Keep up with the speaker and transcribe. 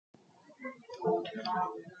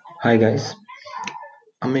Hi guys,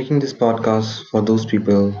 I'm making this podcast for those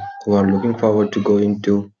people who are looking forward to go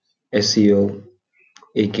into SEO,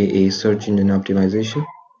 aka search engine optimization.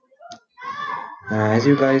 As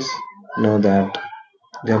you guys know that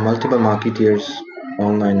there are multiple marketeers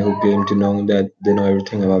online who claim to know that they know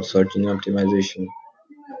everything about search engine optimization,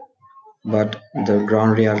 but the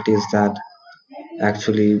ground reality is that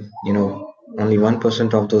actually, only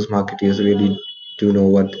 1% of those marketeers really do know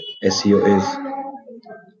what SEO is.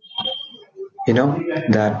 You know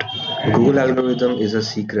that Google algorithm is a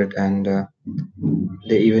secret and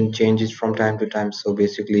they even change it from time to time. So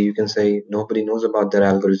basically, you can say nobody knows about their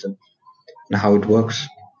algorithm and how it works.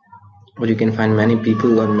 But you can find many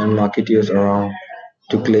people and many marketeers around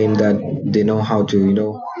to claim that they know how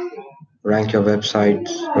to, rank your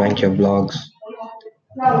websites, rank your blogs.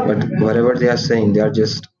 But whatever they are saying, they are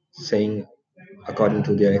just saying according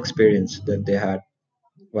to their experience that they had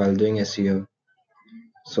while doing SEO.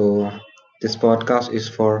 So this podcast is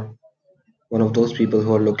for one of those people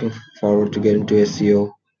who are looking forward to get into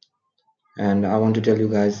SEO. And I want to tell you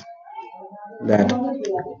guys that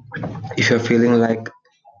if you're feeling like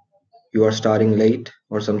you are starting late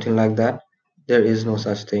or something like that, there is no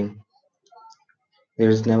such thing. There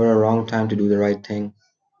is never a wrong time to do the right thing.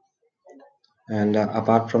 And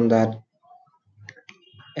apart from that,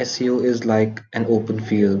 SEO is like an open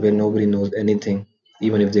field where nobody knows anything,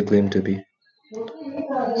 even if they claim to be.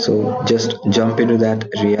 So just jump into that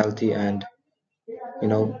reality and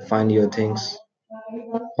find your things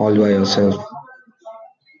all by yourself.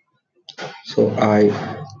 So I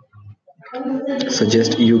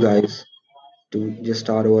suggest you guys to just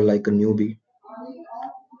start over like a newbie.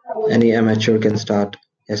 Any amateur can start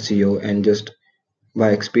SEO and just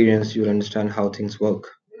by experience you'll understand how things work.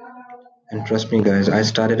 And trust me, guys, I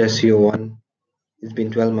started SEO one. It's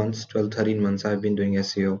been 12 months, 12, 13 months I've been doing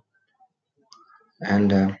SEO.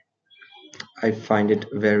 And I find it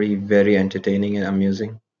very, very entertaining and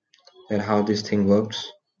amusing that how this thing works.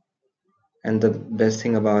 And the best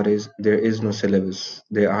thing about is there is no syllabus,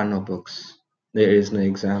 there are no books, there is no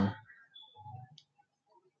exam.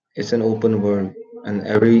 It's an open world, and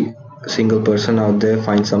every single person out there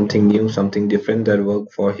finds something new, something different that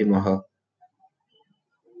work for him or her.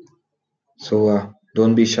 So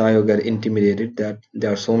don't be shy or get intimidated that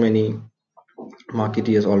there are so many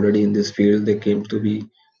marketeers already in this field. They claim to be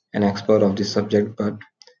an expert of this subject, but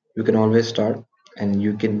you can always start and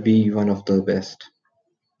you can be one of the best.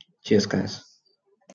 Cheers, guys.